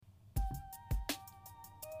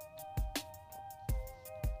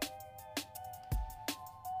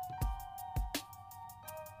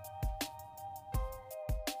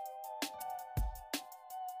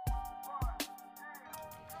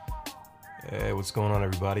Hey, what's going on,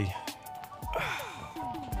 everybody?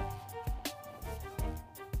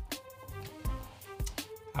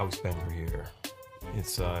 Howie Spender here.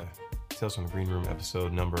 It's Tales from the Green Room,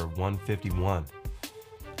 episode number 151.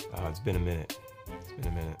 It's been a minute.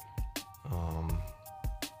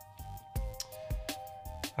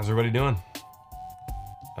 How's everybody doing?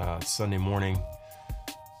 It's Sunday morning.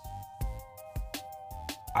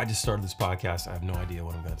 I just started this podcast. I have no idea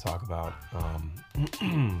what I'm going to talk about.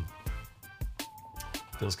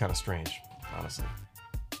 Feels kind of strange, honestly,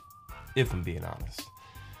 if I'm being honest.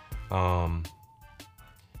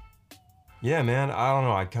 Yeah, man, I don't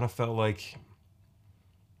know. I kind of felt like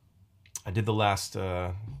I did the last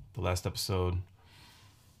episode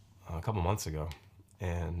a couple months ago,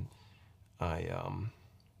 and it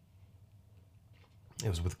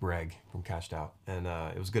was with Greg from Cashed Out, and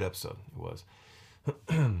it was a good episode. It was.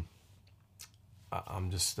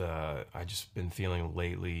 I just been feeling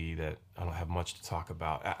lately that I don't have much to talk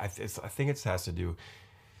about. I think it has to do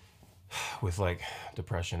with like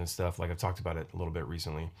depression and stuff. Like I've talked about it a little bit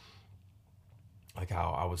recently. Like how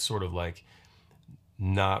I was sort of like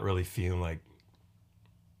not really feeling like,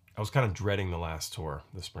 I was kind of dreading the last tour,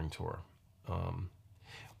 the spring tour.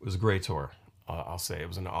 It was a great tour. I'll say it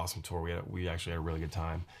was an awesome tour. We actually had a really good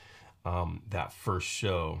time. That first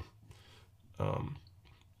show,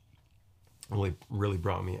 really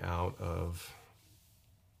brought me out of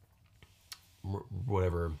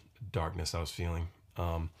whatever darkness I was feeling.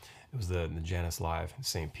 It was the Janus Live in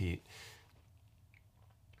St. Pete.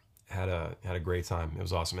 Had a great time. It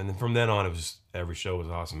was awesome. And then from then on, it was just, every show was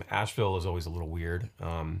awesome. Asheville was always a little weird.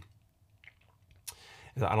 I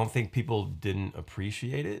don't think people didn't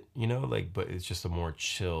appreciate it, but it's just a more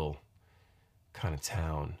chill kind of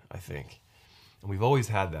town, I think. And we've always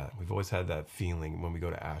had that. We've always had that feeling when we go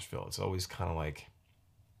to Asheville. It's always kind of like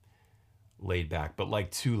laid back, but like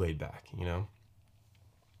too laid back,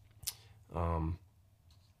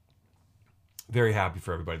 Very happy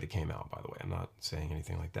for everybody that came out, by the way. I'm not saying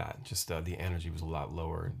anything like that. Just the energy was a lot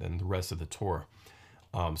lower than the rest of the tour.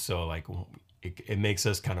 So like it makes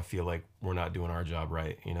us kind of feel like we're not doing our job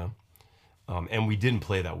right, And we didn't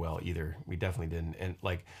play that well either. We definitely didn't. And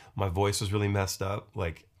like my voice was really messed up.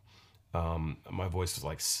 Like my voice was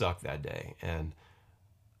like sucked that day. And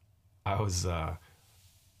I was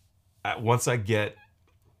once I get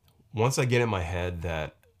in my head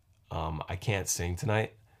that I can't sing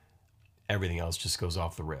tonight, everything else just goes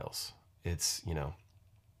off the rails. It's,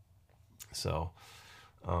 so,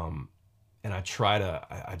 and I try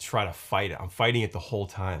to fight it. I'm fighting it the whole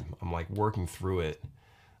time. I'm like working through it.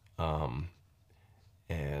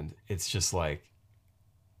 And it's just like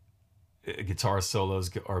guitar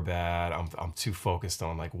solos are bad. I'm too focused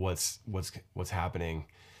on like what's happening.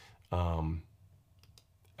 I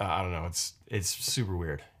don't know. It's super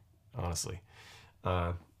weird, honestly.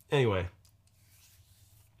 Anyway,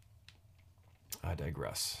 I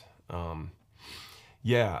digress. I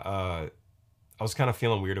was kind of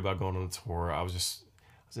feeling weird about going on the tour. I was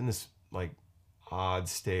in this like odd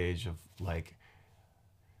stage of like,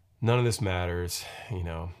 none of this matters,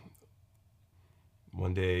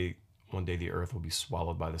 One day the earth will be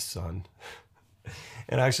swallowed by the sun.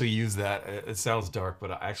 And I actually use that. It sounds dark,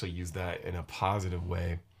 but I actually use that in a positive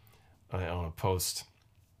way on a post.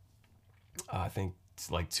 I think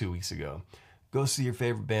it's like 2 weeks ago. Go see your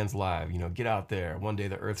favorite bands live, get out there. One day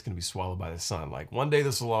the earth's going to be swallowed by the sun. Like one day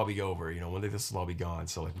this will all be over, one day this will all be gone.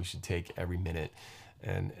 So like we should take every minute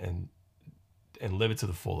and live it to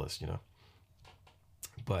the fullest,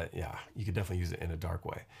 But yeah, you could definitely use it in a dark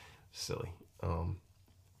way. Silly.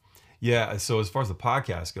 So as far as the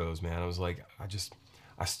podcast goes, man, I was like,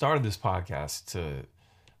 I started this podcast to,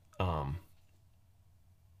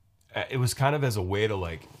 it was kind of as a way to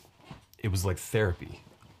like, it was like therapy.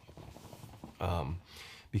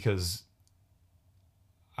 Because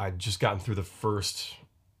I'd just gotten through the first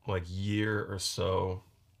like year or so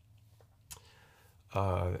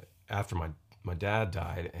after my dad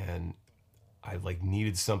died, and I like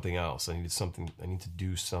needed something else. I need to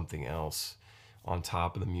do something else on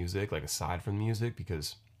top of the music, like aside from music,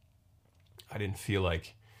 because I didn't feel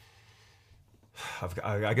like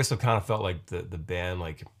I guess I've kind of felt like the band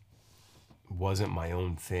like wasn't my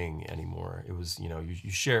own thing anymore. It was,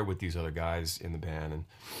 you share it with these other guys in the band,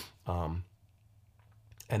 and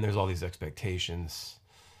there's all these expectations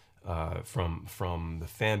from the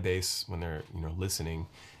fan base when they're listening,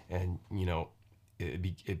 and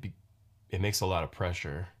it makes a lot of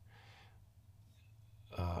pressure,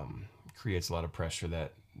 creates a lot of pressure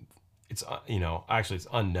that it's actually it's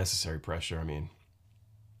unnecessary pressure. I mean,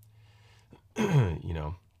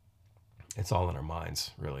 it's all in our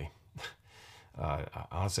minds, really.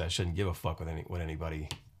 Honestly, I shouldn't give a fuck with what anybody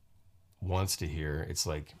wants to hear. It's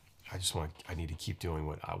like I need to keep doing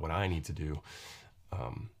what I need to do,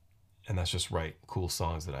 and that's just write cool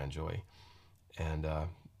songs that I enjoy. And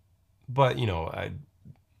but I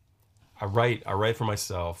write for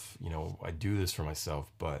myself. I do this for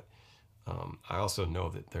myself, but I also know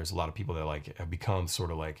that there's a lot of people that like have become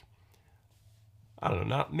sort of like, I don't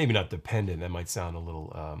know, maybe not dependent. That might sound a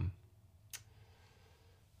little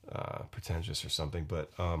pretentious or something,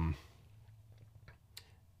 but I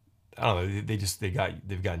don't know.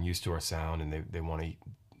 They've gotten used to our sound, and they want to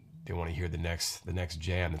hear the next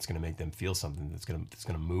jam that's going to make them feel something, that's going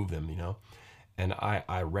to move them. And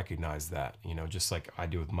I recognize that. Just like I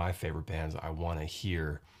do with my favorite bands, I want to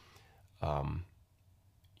hear, I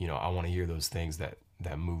want to hear those things that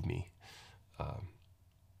move me.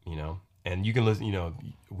 And you can listen.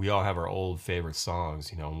 We all have our old favorite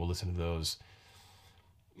songs. And we'll listen to those.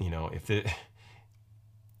 If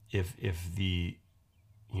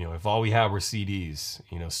all we had were CDs,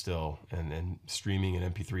 still, and streaming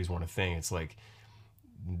and MP3s weren't a thing, it's like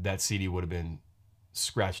that CD would have been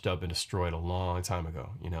scratched up and destroyed a long time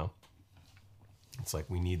ago. It's like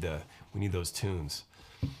we need those tunes.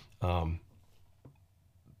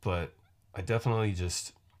 But I definitely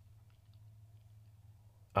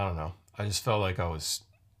I don't know. I just felt like I was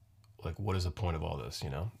like, what is the point of all this?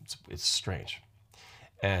 It's strange.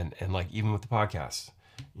 And like, even with the podcast,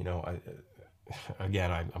 I'm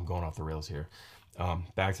going off the rails here.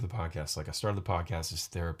 Back to the podcast. Like, I started the podcast as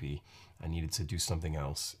therapy. I needed to do something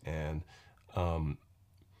else. And I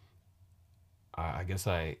guess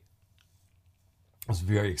I was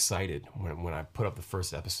very excited when I put up the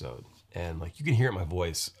first episode. And like, you can hear it in my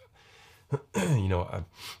voice.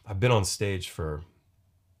 I've been on stage for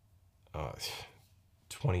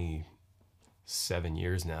 27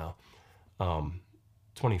 years now.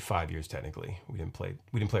 25 years technically. We didn't play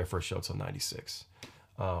our first show until 96.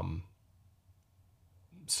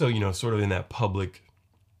 So sort of in that public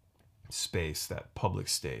space, that public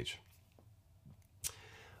stage.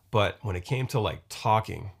 But when it came to like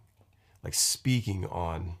talking, like speaking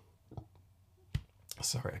on,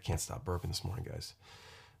 sorry, I can't stop burping this morning, guys.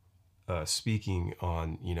 Speaking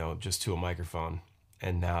on, just to a microphone,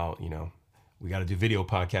 and now, we got to do video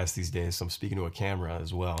podcasts these days. So I'm speaking to a camera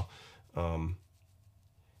as well.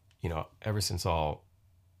 Ever since all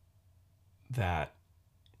that,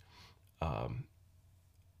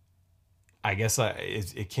 I guess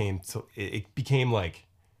it became like,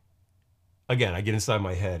 again, I get inside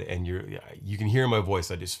my head, and you can hear my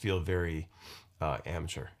voice. I just feel very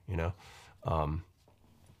amateur, and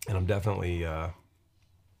I'm definitely,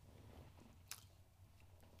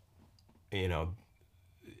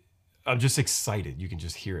 I'm just excited. You can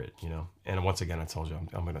just hear it, And once again, I told you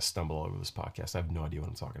I'm going to stumble all over this podcast. I have no idea what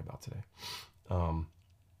I'm talking about today.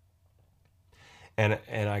 And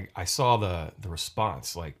I saw the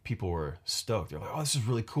response. Like, people were stoked. They're like, "Oh, this is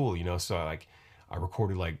really cool," So I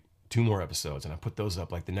recorded like 2 more episodes, and I put those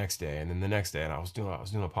up like the next day, and then the next day, and I was doing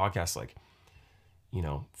a podcast like,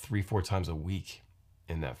 3-4 times a week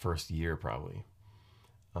in that first year, probably.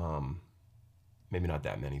 Maybe not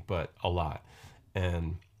that many, but a lot.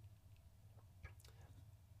 And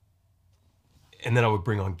then I would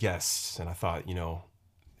bring on guests, and I thought, it'd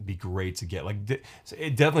be great to get so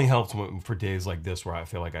it definitely helped for days like this where I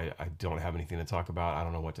feel like I don't have anything to talk about. I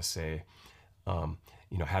don't know what to say.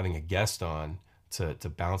 Having a guest on to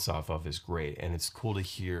bounce off of is great. And it's cool to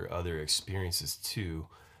hear other experiences too,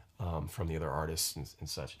 from the other artists and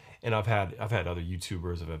such. And I've had other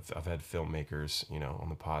YouTubers, I've had filmmakers, on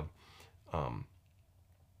the pod. And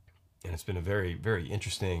it's been a very, very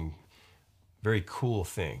interesting, very cool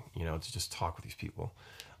thing, to just talk with these people.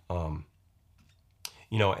 But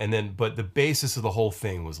the basis of the whole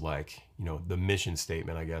thing was like, the mission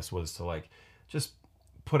statement, I guess, was to like, just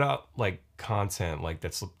put out like content, like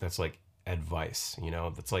that's like advice,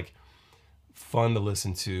 that's like fun to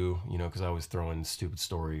listen to, cause I always throw in stupid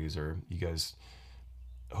stories, or you guys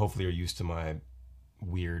hopefully are used to my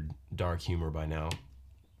weird, dark humor by now.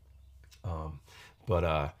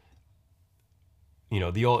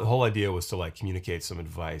 The whole idea was to like communicate some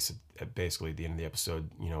advice at basically at the end of the episode.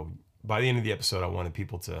 By the end of the episode, I wanted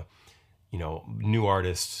people to, new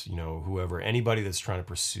artists, whoever, anybody that's trying to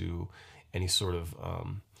pursue any sort of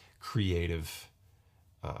creative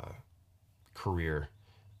career.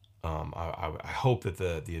 I hope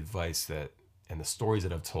that the advice and the stories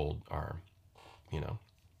that I've told are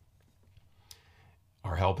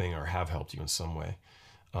helping or have helped you in some way.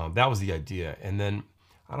 That was the idea. And then,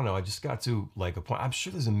 I don't know, I just got to like a point. I'm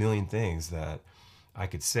sure there's a million things that I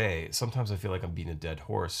could say. Sometimes I feel like I'm beating a dead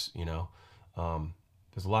horse,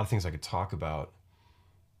 there's a lot of things I could talk about,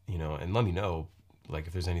 you know, and let me know, like,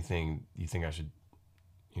 if there's anything you think I should,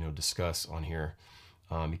 you know, discuss on here.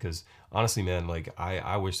 Because honestly, man, like,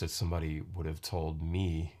 I wish that somebody would have told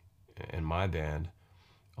me and my band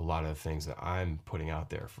a lot of the things that I'm putting out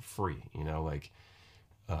there for free, you know, like,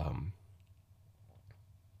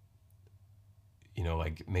 you know,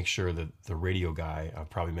 like, make sure that the radio guy, I've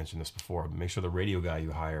probably mentioned this before, but make sure the radio guy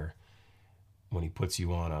you hire, when he puts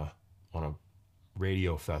you on a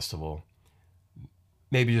radio festival,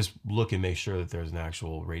 maybe just look and make sure that there's an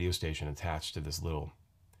actual radio station attached to this little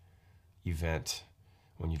event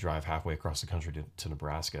when you drive halfway across the country to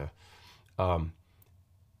Nebraska. Yeah,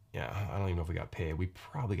 I don't even know if we got paid. We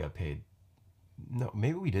probably got paid. No,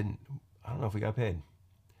 maybe we didn't. I don't know if we got paid.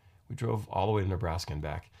 We drove all the way to Nebraska and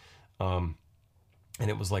back. And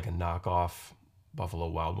it was like a knockoff Buffalo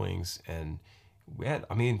Wild Wings. And we had,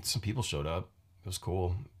 I mean, some people showed up. It was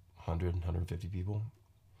cool. 100, 150 people.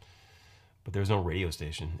 But there was no radio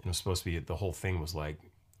station. It was supposed to be, the whole thing was like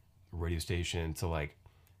a radio station to like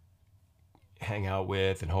hang out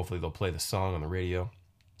with, and hopefully they'll play the song on the radio.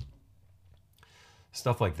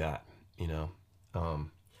 Stuff like that, you know.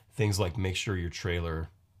 Things like make sure your trailer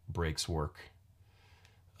brakes work.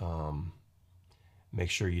 Make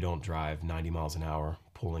sure you don't drive 90 miles an hour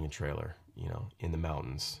pulling a trailer, you know, in the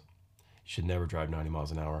mountains. You should never drive 90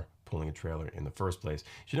 miles an hour pulling a trailer in the first place.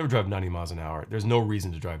 You should never drive 90 miles an hour. There's no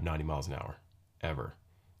reason to drive 90 miles an hour, ever,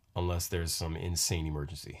 unless there's some insane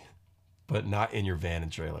emergency, but not in your van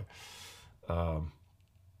and trailer.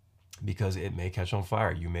 Because it may catch on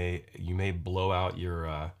fire. You may blow out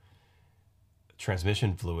your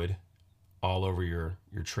transmission fluid all over your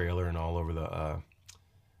trailer and all over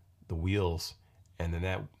the wheels, and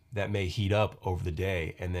then that may heat up over the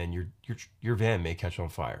day, and then your van may catch on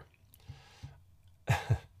fire.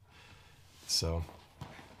 So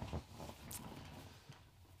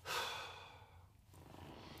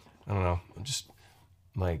I don't know. I'm just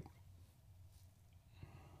like,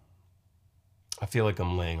 I feel like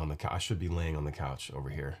I'm laying on the couch. I should be laying on the couch over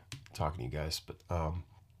here talking to you guys, but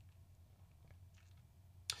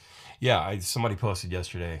yeah, somebody posted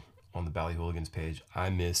yesterday on the Bally Hooligans page, I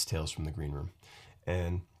miss Tales from the Green Room.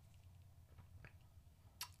 And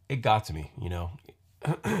it got to me, you know,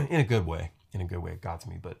 in a good way. In a good way, it got to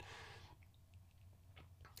me. But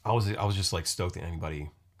I was just like stoked that anybody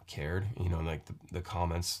cared, you know, and like the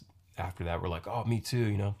comments after that were like, oh, me too,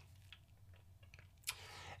 you know.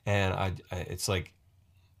 And it's like,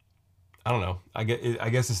 I don't know. I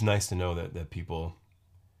guess it's nice to know that people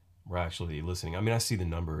were actually listening. I mean, I see the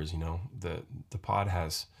numbers, you know, the pod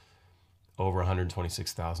has over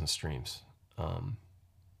 126,000 streams,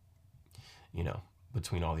 you know,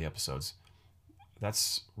 between all the episodes.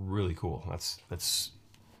 That's really cool. That's,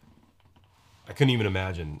 I couldn't even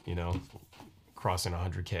imagine, you know, crossing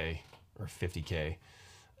 100K or 50K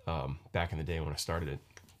back in the day when I started it,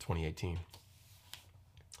 2018.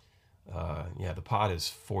 Yeah, the pod is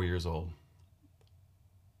 4 years old.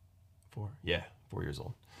 4 years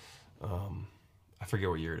old. I forget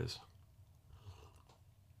what year it is.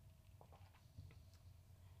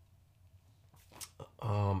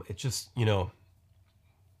 It just, you know,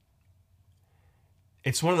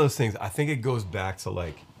 it's one of those things. I think it goes back to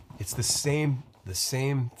like, it's the same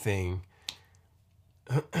thing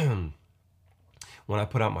when I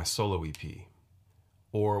put out my solo EP,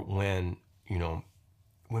 or when, you know,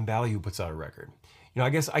 when Ballyhoo puts out a record. You know, I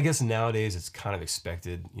guess nowadays it's kind of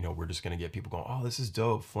expected. You know, we're just gonna get people going, oh, this is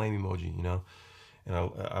dope, flame emoji, you know, and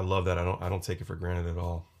I love that. I don't take it for granted at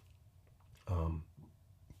all.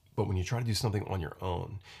 But when you try to do something on your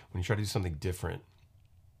own, when you try to do something different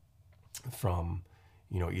from,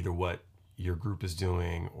 you know, either what your group is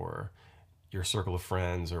doing or your circle of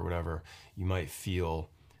friends or whatever, you might feel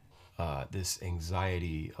this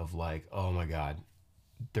anxiety of like, oh my God,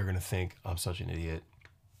 they're gonna think I'm such an idiot.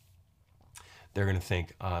 They're gonna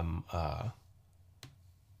think I'm,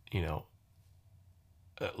 you know,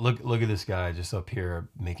 look at this guy just up here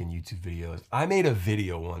making YouTube videos. I made a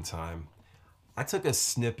video one time. I took a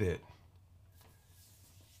snippet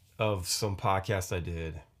of some podcast I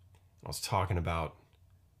did. I was talking about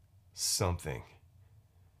something.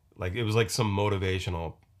 Like, it was like some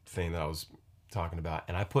motivational thing that I was talking about.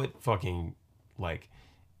 And I put fucking like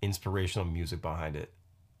inspirational music behind it.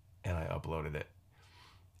 And I uploaded it.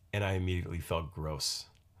 And I immediately felt gross.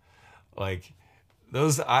 Like,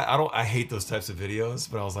 those, I hate those types of videos,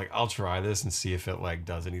 but I was like, I'll try this and see if it like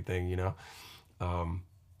does anything, you know?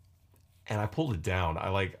 And I pulled it down. I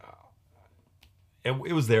like,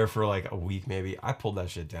 it was there for like a week maybe. I pulled that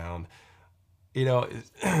shit down, you know.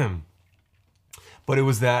 But But it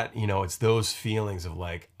was that, it's those feelings of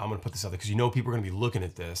like, I'm going to put this out there because people are going to be looking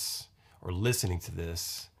at this or listening to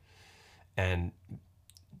this and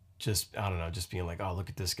just, I don't know, just being like, oh, look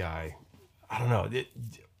at this guy. I don't know. Do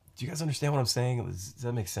you guys understand what I'm saying? Does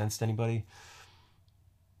that make sense to anybody?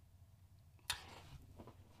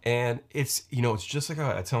 And it's just like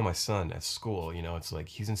I tell my son at school, it's like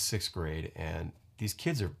he's in 6th grade and these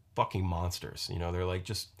kids are fucking monsters. They're like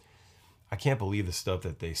I can't believe the stuff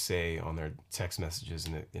that they say on their text messages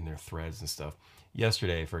and in their threads and stuff.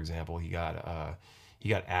 Yesterday, for example, he got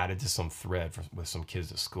added to some thread with some kids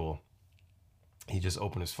at school. He just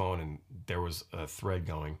opened his phone and there was a thread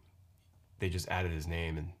going. They just added his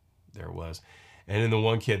name and there it was. And then the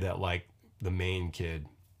one kid that like the main kid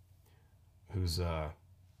who's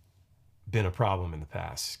been a problem in the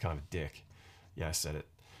past, he's kind of a dick. Yeah, I said it.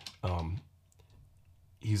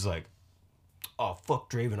 He's like, oh, fuck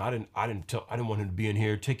Draven. I didn't want him to be in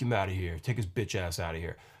here. Take him out of here. Take his bitch ass out of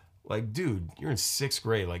here. Like, dude, you're in 6th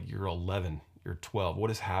grade. Like, you're 11. You're 12. What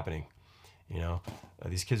is happening?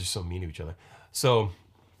 These kids are so mean to each other. So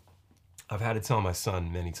I've had to tell my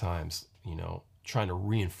son many times, trying to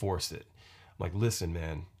reinforce it. I'm like, listen,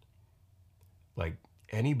 man, like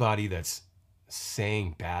anybody that's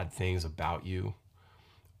saying bad things about you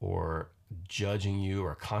or judging you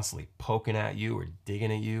or constantly poking at you or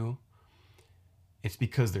digging at you, it's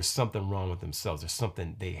because there's something wrong with themselves. There's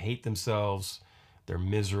something, they hate themselves. They're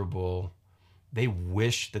miserable. They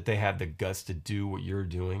wish that they had the guts to do what you're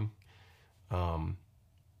doing. I'm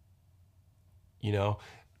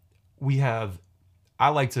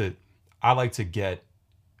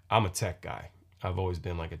a tech guy. I've always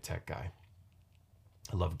been like a tech guy.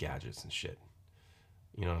 I love gadgets and shit.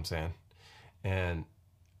 You know what I'm saying? And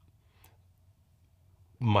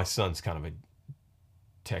my son's kind of a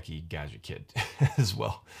techie gadget kid as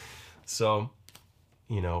well. So,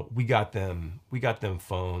 we got them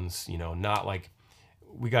phones, not like,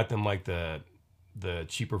 we got them like the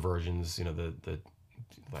cheaper versions, the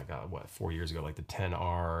like 4 years ago, like the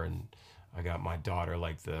 10R, and I got my daughter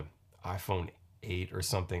like the iPhone 8 or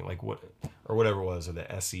something, like whatever it was, or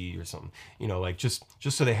the SE or something, like just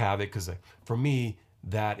so they have it. Because like, for me,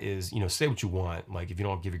 that is, say what you want. Like if you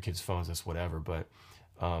don't give your kids phones, that's whatever. But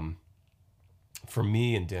for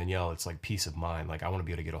me and Danielle, it's like peace of mind. Like I want to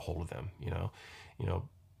be able to get a hold of them.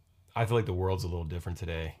 I feel like the world's a little different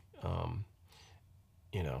today.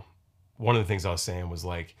 One of the things I was saying was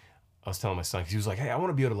like, I was telling my son, because he was like, hey, I want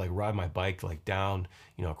to be able to like ride my bike like down,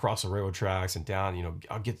 across the railroad tracks and down,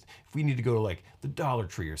 if we need to go to like the Dollar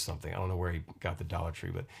Tree or something. I don't know where he got the Dollar Tree,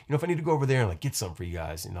 but if I need to go over there and like get something for you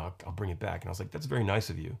guys, I'll bring it back. And I was like, that's very nice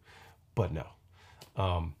of you, but no.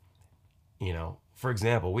 For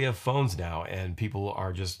example, we have phones now and people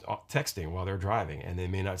are just texting while they're driving and they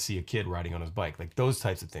may not see a kid riding on his bike, like those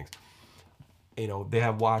types of things. They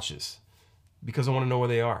have watches because I want to know where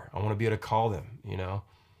they are. I want to be able to call them,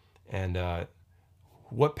 And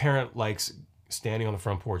what parent likes standing on the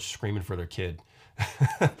front porch screaming for their kid,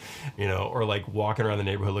 or like walking around the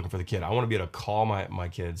neighborhood looking for the kid? I want to be able to call my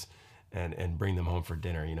kids and bring them home for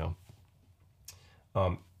dinner,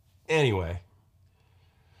 Anyway,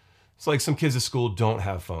 it's like some kids at school don't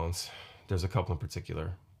have phones. There's a couple in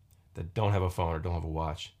particular that don't have a phone or don't have a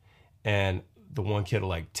watch. And the one kid will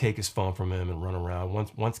like take his phone from him and run around.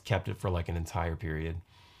 Once kept it for like an entire period.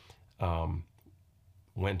 Went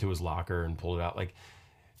into his locker and pulled it out, like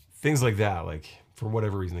things like that. Like for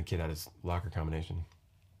whatever reason, the kid had his locker combination.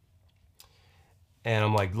 And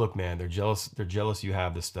I'm like, look, man, they're jealous. They're jealous you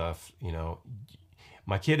have this stuff.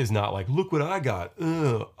 My kid is not like, look what I got.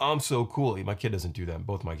 Ugh, I'm so cool. My kid doesn't do that.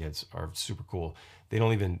 Both my kids are super cool. They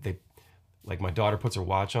like my daughter puts her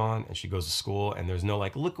watch on and she goes to school and there's no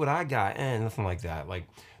like, look what I got, and nothing like that. Like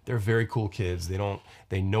they're very cool kids. They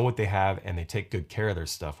know what they have and they take good care of their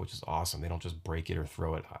stuff, which is awesome. They don't just break it or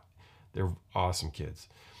throw it. They're awesome kids.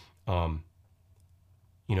 So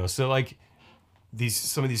like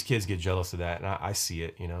some of these kids get jealous of that, and I see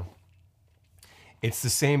it, It's the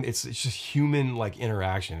same, it's just human like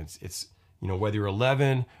interaction. It's whether you're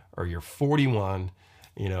 11 or you're 41,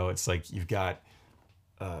 it's like you've got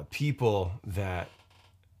people that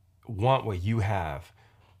want what you have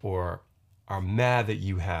or are mad that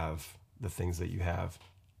you have the things that you have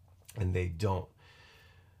and they don't.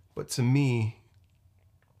 But to me,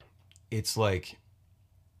 it's like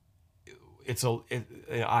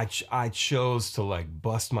I chose to like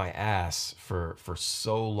bust my ass for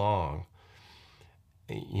so long,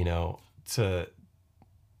 to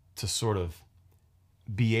sort of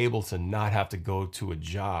be able to not have to go to a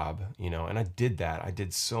job, and I did that. I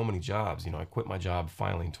did so many jobs, I quit my job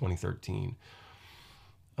finally in 2013.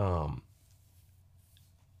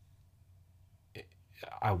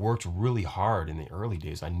 I worked really hard in the early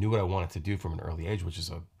days. I knew what I wanted to do from an early age, which is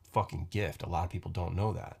a fucking gift. A lot of people don't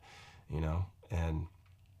know that, you know? And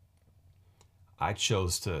I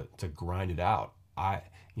chose to grind it out. A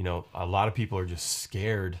lot of people are just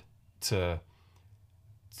scared to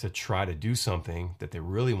try to do something that they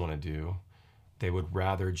really want to do. They would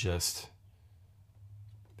rather just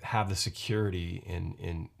have the security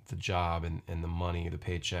in the job and the money, the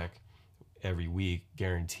paycheck every week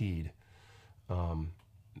guaranteed,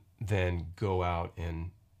 than go out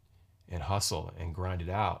and hustle and grind it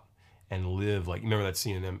out and live like, remember that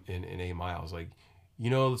scene in 8 Miles, like,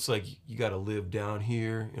 it's like you got to live down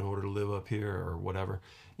here in order to live up here or whatever.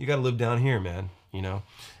 You got to live down here, man,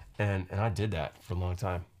 and I did that for a long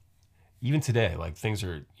time. Even today, like, things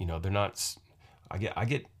are, they're not, I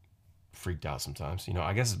get freaked out sometimes,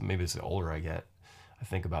 I guess maybe it's the older I get, I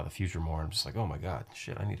think about the future more. I'm just like, oh my God,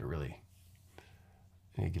 shit, I need to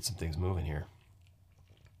get some things moving here.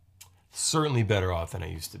 Certainly better off than I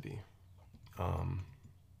used to be.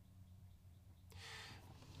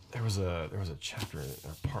 There was a chapter,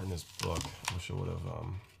 a part in this book. I wish I would have.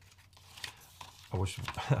 I wish I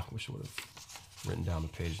would have written down the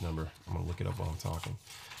page number. I'm gonna look it up while I'm talking.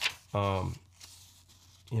 I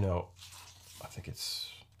think it's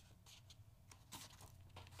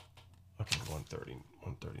okay. 130,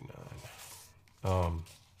 139.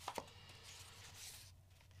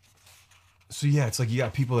 So yeah, it's like you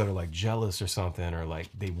got people that are like jealous or something, or like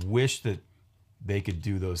they wish that they could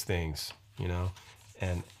do those things,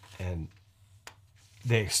 and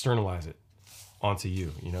they externalize it onto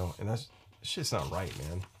you, and that's shit's not right,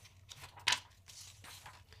 man.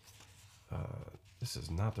 This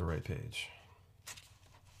is not the right page.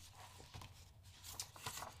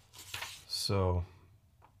 So,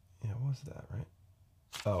 yeah, what was that, right?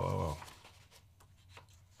 Oh.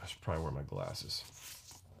 I should probably wear my glasses.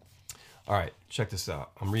 All right, check this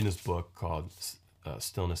out. I'm reading this book called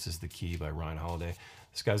Stillness is the Key by Ryan Holiday.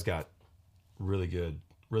 This guy's got really good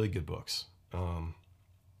books.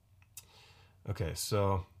 Okay,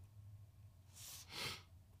 so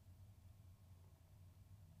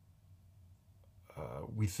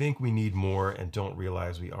we think we need more and don't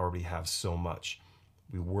realize we already have so much.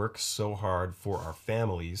 We work so hard for our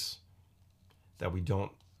families that we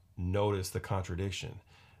don't notice the contradiction.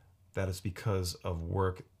 That it's because of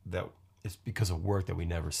work that we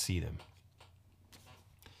never see them.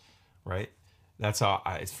 Right? That's how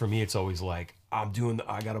for me, it's always like, I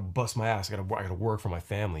gotta bust my ass. I gotta work for my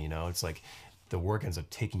family. It's like the work ends up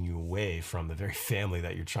taking you away from the very family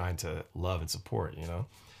that you're trying to love and support.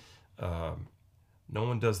 No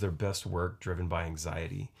one does their best work driven by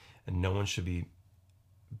anxiety, and no one should be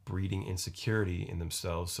breeding insecurity in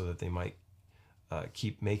themselves so that they might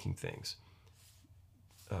keep making things.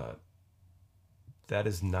 That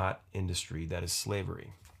is not industry. That is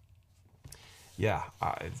slavery. Yeah,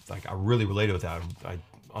 I really related with that. I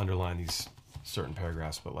underline these certain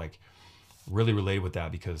paragraphs, but like really related with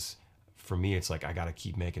that because for me, it's like I got to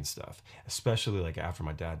keep making stuff, especially like after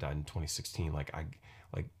my dad died in 2016. Like I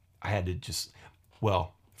had to just,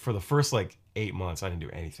 well, for the first like 8 months, I didn't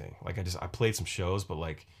do anything. Like I played some shows, but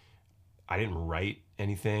like I didn't write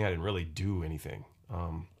anything. I didn't really do anything.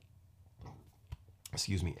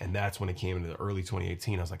 Excuse me. And that's when it came into the early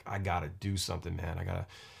 2018. I was like, I gotta do something, man. I gotta,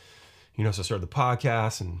 so I started the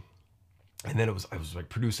podcast and then I was like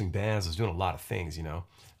producing bands. I was doing a lot of things,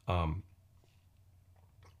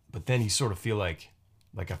 but then you sort of feel like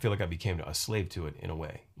I feel like I became a slave to it in a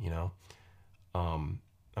way, I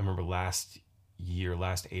remember last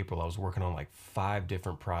April, I was working on like 5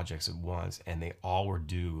 different projects at once and they all were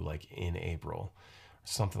due like in April,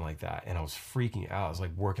 something like that. And I was freaking out. I was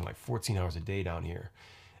like working like 14 hours a day down here.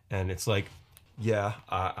 And it's like, yeah,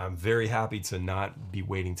 I'm very happy to not be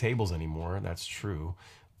waiting tables anymore. That's true.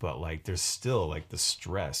 But like, there's still like the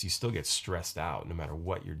stress. You still get stressed out no matter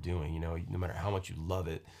what you're doing, no matter how much you love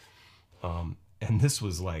it. And this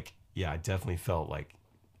was like, yeah, I definitely felt like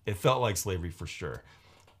slavery for sure.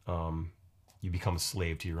 You become a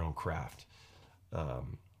slave to your own craft.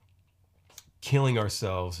 Killing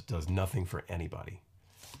ourselves does nothing for anybody.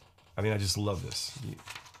 I mean, I just love this.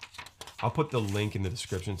 I'll put the link in the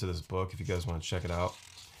description to this book if you guys want to check it out.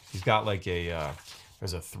 He's got like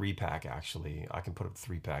there's a 3-pack actually. I can put up a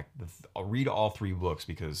 3-pack. I'll read all 3 books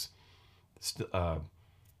because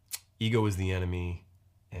Ego is the Enemy,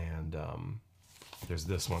 and there's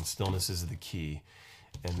this one, Stillness is the Key,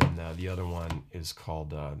 and then the other one is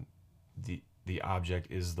called The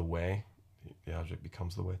Object is the Way. The Object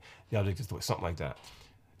Becomes the Way. The Object is the Way. Something like that.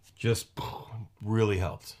 Just really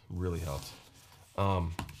helped. Really helped.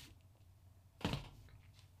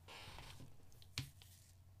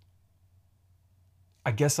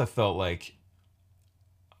 I guess I felt like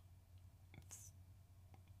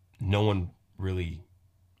no one really,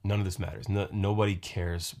 none of this matters. Nobody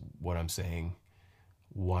cares what I'm saying.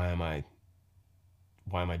 Why am I,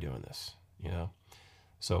 why am I doing this? You know?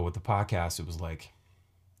 So with the podcast, it was like,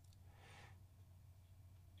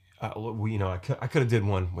 I could have did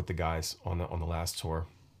one with the guys on the last tour,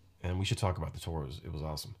 and we should talk about the tour. It was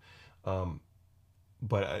awesome. Um,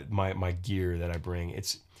 but my gear that I bring,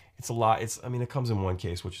 it's a lot. I mean, it comes in one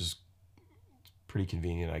case, which is pretty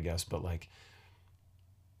convenient, I guess. But like,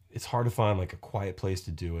 it's hard to find like a quiet place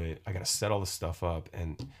to do it. I got to set all this stuff up,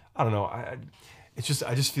 and I don't know. I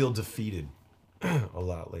just feel defeated a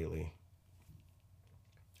lot lately.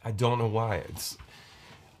 I don't know why.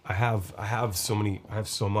 I have so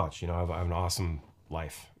much. I have an awesome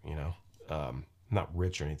life. I'm not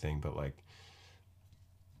rich or anything, but like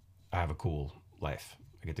I have a cool life.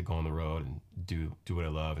 I get to go on the road and do what I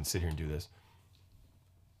love and sit here and do this.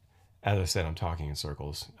 As I said, I'm talking in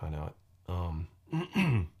circles. I know it.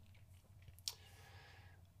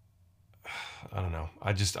 I don't know.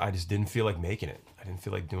 I just didn't feel like making it. I didn't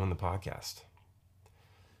feel like doing the podcast.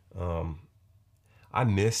 I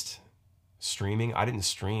missed streaming. I didn't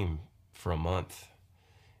stream for a month,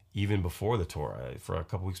 even before the tour. For a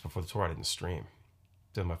couple weeks before the tour, I didn't stream.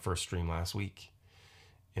 Did my first stream last week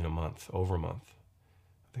in a month, over a month.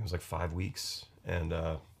 I think it was like 5 weeks, and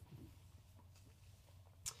I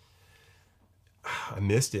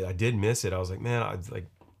missed it. I did miss it. I was like, man,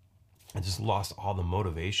 I just lost all the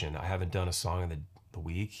motivation. I haven't done a song of the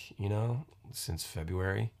week, since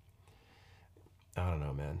February. I don't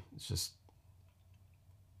know, man. It's just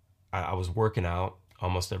I was working out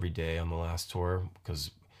almost every day on the last tour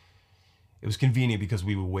because it was convenient because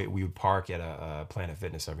we would park at a Planet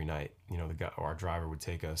Fitness every night. Our driver would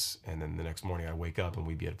take us, and then the next morning I'd wake up and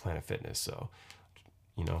we'd be at Planet Fitness. So,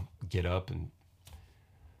 get up and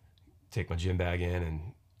take my gym bag in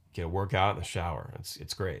and get a workout and a shower.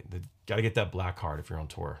 It's great. Got to get that black card if you're on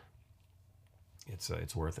tour.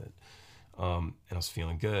 It's worth it. And I was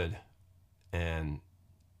feeling good, and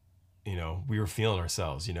we were feeling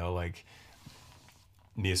ourselves. Like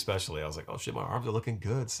me especially. I was like, oh shit, my arms are looking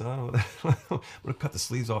good, son. I'm gonna cut the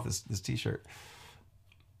sleeves off this t-shirt.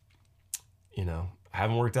 I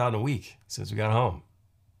haven't worked out in a week since we got home.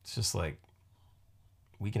 It's just like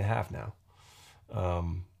a week and a half now.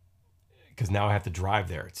 Because now I have to drive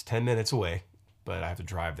there. It's 10 minutes away, but I have to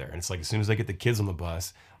drive there. And it's like as soon as I get the kids on the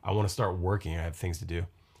bus, I want to start working. I have things to do.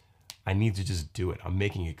 I need to just do it. I'm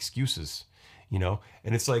making excuses, And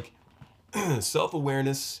it's like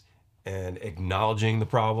self-awareness and acknowledging the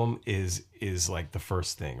problem is like the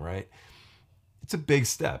first thing, right? It's a big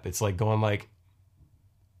step. It's like going like,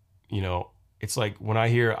 it's like when I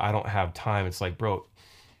hear I don't have time, it's like, bro,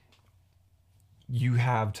 you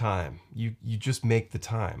have time. You just make the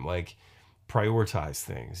time. Like, prioritize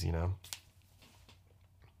things,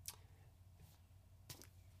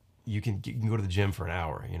 You can go to the gym for an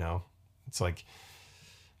hour, It's like,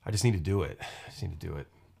 I just need to do it.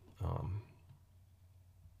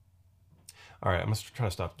 All right, I'm just trying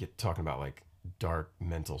to stop talking about like dark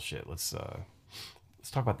mental shit. Let's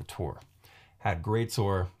talk about the tour. Had a great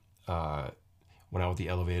tour. Went out with the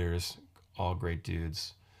Elevators, all great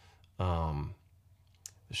dudes. The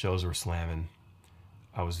shows were slamming.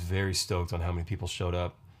 I was very stoked on how many people showed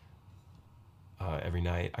up every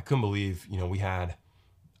night. I couldn't believe, I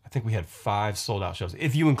think we had 5 sold out shows.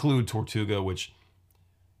 If you include Tortuga, which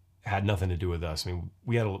had nothing to do with us. I mean,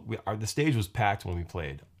 the stage was packed when we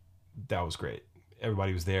played. That was great.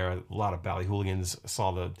 Everybody was there. A lot of Ballyhooligans. I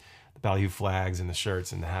saw the Ballyhoo flags and the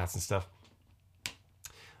shirts and the hats and stuff.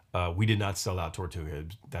 We did not sell out Tortuga.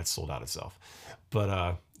 That sold out itself.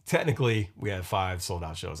 But technically, we had 5 sold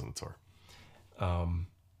out shows on the tour.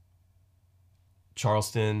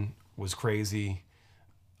 Charleston was crazy.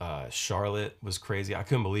 Charlotte was crazy. I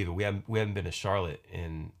couldn't believe it. We haven't been to Charlotte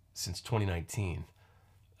since 2019.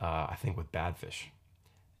 I think with Badfish,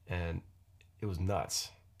 and it was nuts.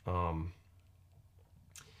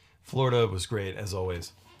 Florida was great as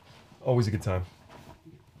always. Always a good time.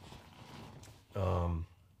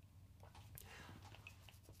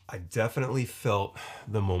 I definitely felt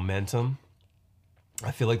the momentum. I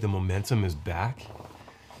feel like the momentum is back.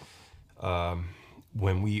 When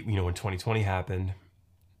when 2020 happened,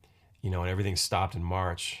 and everything stopped in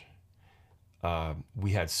March,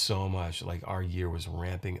 we had so much, like our year was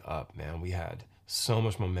ramping up, man. We had so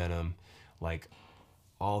much momentum, like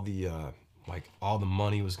all the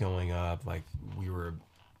money was going up. Like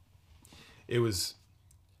it was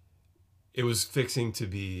fixing to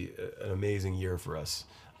be an amazing year for us.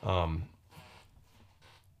 And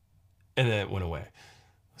then it went away.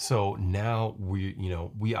 So now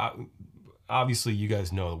we obviously you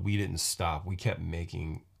guys know that we didn't stop. We kept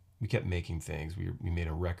making things. We made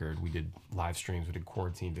a record. We did live streams. We did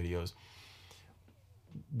quarantine videos.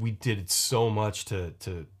 We did so much to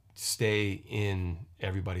stay in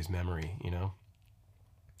everybody's memory.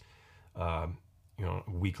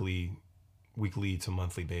 Weekly to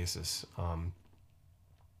monthly basis. I'm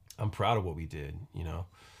proud of what we did.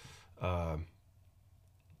 Uh,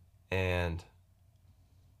 and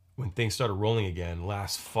when things started rolling again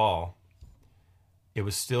last fall, it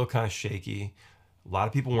was still kind of shaky. A lot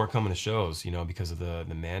of people weren't coming to shows, because of the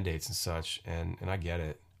mandates and such, and I get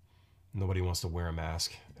it. Nobody wants to wear a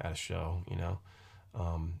mask at a show.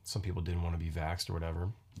 Some people didn't want to be vaxxed or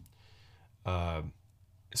whatever.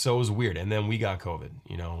 So it was weird. And then we got COVID.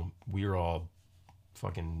 We were all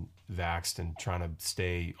fucking vaxxed and trying to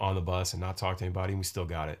stay on the bus and not talk to anybody, and we still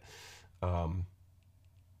got it.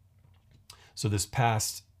 So this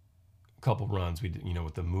past couple runs we did,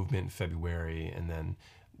 with the movement in February and then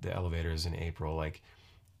the elevators in April, like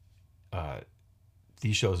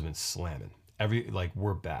these shows have been slamming.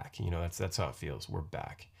 We're back. That's how it feels. We're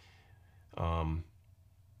back.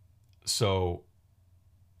 So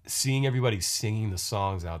seeing everybody singing the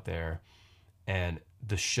songs out there, and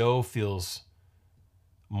the show feels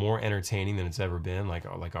more entertaining than it's ever been.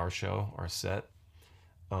 Like our show, our set.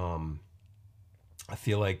 I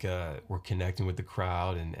feel like we're connecting with the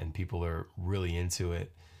crowd, and people are really into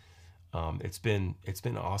it. It's been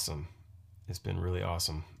awesome. It's been really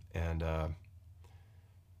awesome, and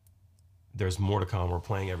there's more to come. We're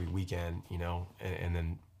playing every weekend, and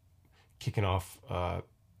then kicking off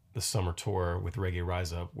the summer tour with Reggae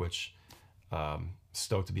Rise Up, which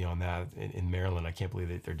stoked to be on that in Maryland. I can't believe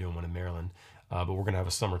that they're doing one in Maryland, but we're gonna have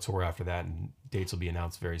a summer tour after that, and dates will be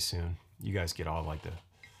announced very soon. You guys get all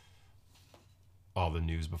the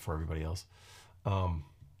news before everybody else.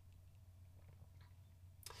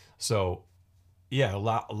 So yeah, a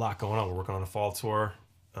lot going on. We're working on a fall tour.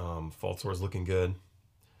 Fall tour is looking good.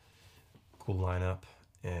 Cool lineup,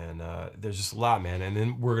 and there's just a lot, man. And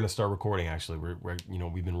then we're gonna start recording. Actually,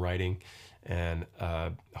 we've been writing, and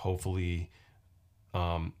hopefully,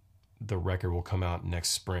 the record will come out next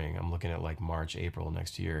spring. I'm looking at like March, April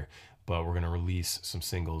next year. But we're gonna release some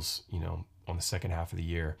singles, on the second half of the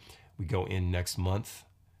year. We go in next month,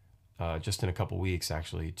 just in a couple weeks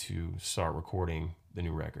actually, to start recording the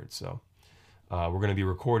new record. So we're going to be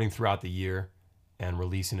recording throughout the year and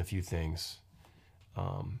releasing a few things.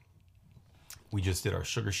 We just did our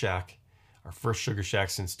Sugar Shack, our first Sugar Shack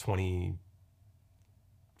since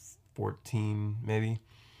 2014, maybe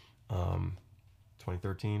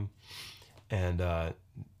 2013, and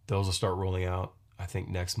those will start rolling out, I think,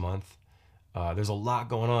 next month. There's a lot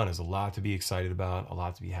going on. There's a lot to be excited about, a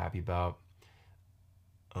lot to be happy about.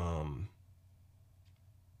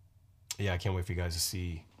 Yeah, I can't wait for you guys to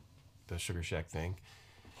see the Sugar Shack thing,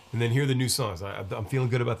 and then hear the new songs. I'm feeling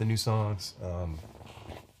good about the new songs.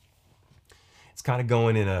 It's kind of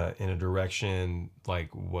going in a direction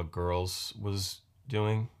like what Girls was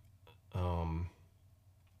doing. I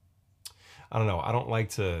don't know. I don't like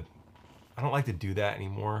to do that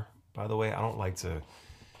anymore. By the way, I don't like to.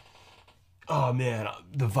 Oh man,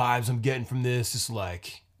 the vibes I'm getting from this is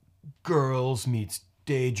like Girls meets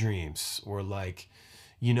Daydreams, or like,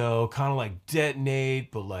 kind of like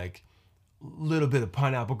Detonate, but like a little bit of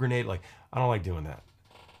Pineapple Grenade. Like, I don't like doing that.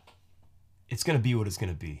 It's gonna be what it's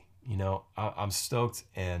gonna be. I'm stoked,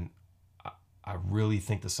 and I really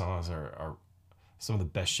think the songs are some of the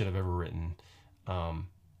best shit I've ever written.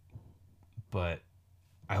 But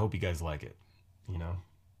I hope you guys like it.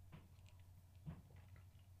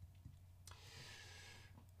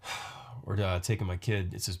 We're taking my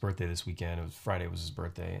kid. It's his birthday this weekend. It was Friday. Was his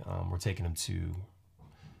birthday. We're taking him to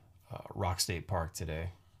Rock State Park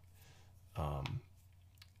today.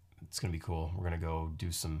 It's gonna be cool. We're gonna go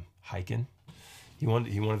do some hiking. He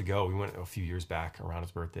wanted to go. We went a few years back around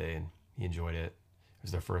his birthday, and he enjoyed it. It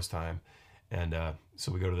was their first time, and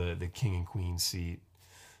so we go to the King and Queen seat.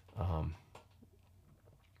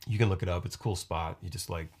 You can look it up. It's a cool spot. It's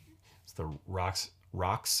the Rocks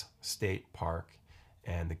State Park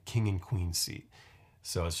and the King and Queen seat.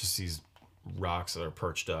 So it's just these rocks that are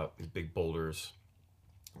perched up, these big boulders,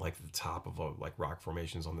 like the top of like rock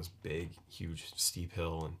formations on this big, huge, steep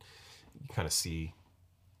hill, and you kind of see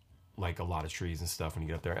like a lot of trees and stuff when you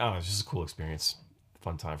get up there. I don't know, it's just a cool experience,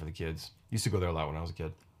 fun time for the kids. Used to go there a lot when I was a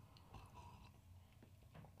kid.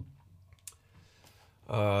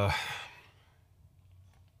 I'm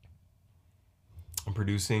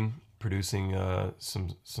producing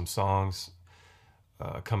some songs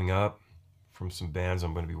coming up from some bands.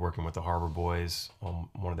 I'm going to be working with the Harbor Boys on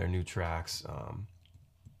one of their new tracks.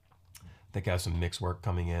 think I have some mixed work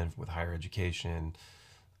coming in with higher education.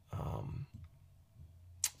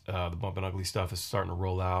 The Bump and Ugly stuff is starting to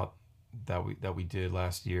roll out that we did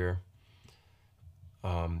last year.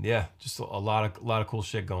 Yeah, just a lot of cool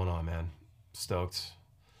shit going on, man. Stoked.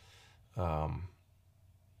 Yeah,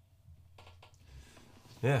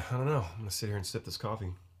 I don't know. I'm gonna sit here and sip this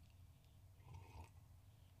coffee.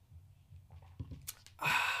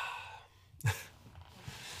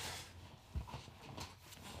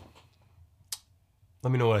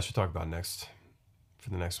 Let me know what I should talk about next for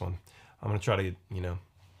the next one. I'm gonna try to,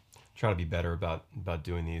 try to be better about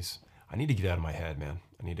doing these. I need to get out of my head, man.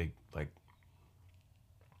 I need to like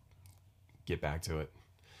get back to it.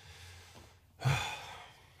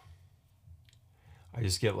 I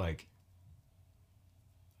just get like,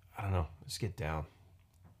 I don't know, I just get down.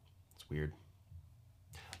 It's weird.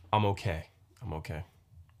 I'm okay.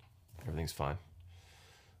 Everything's fine.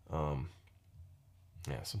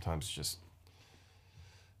 Yeah, sometimes it's just,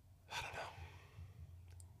 I don't know,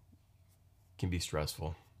 can be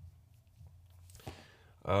stressful.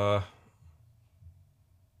 All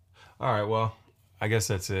right, well, I guess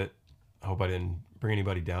that's it. I hope I didn't bring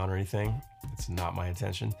anybody down or anything. It's not my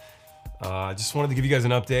intention. I just wanted to give you guys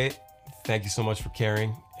an update. Thank you so much for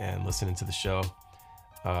caring and listening to the show.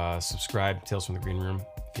 Subscribe, Tales from the Green Room,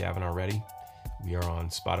 if you haven't already. We are on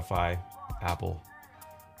Spotify, Apple.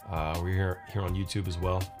 We're here on YouTube as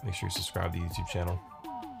well. Make sure you subscribe to the YouTube channel.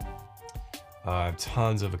 I have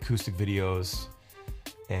tons of acoustic videos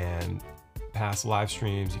and past live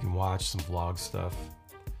streams. You can watch some vlog stuff.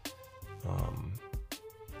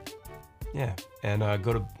 Yeah, and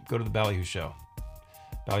go to the Ballyhoo show,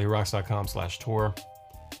 ballyhoorocks.com/tour,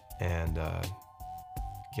 and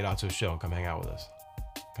get out to a show and come hang out with us.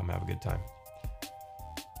 Come have a good time.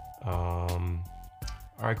 All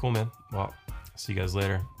right, cool, man. Well, see you guys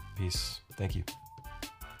later. Peace. Thank you.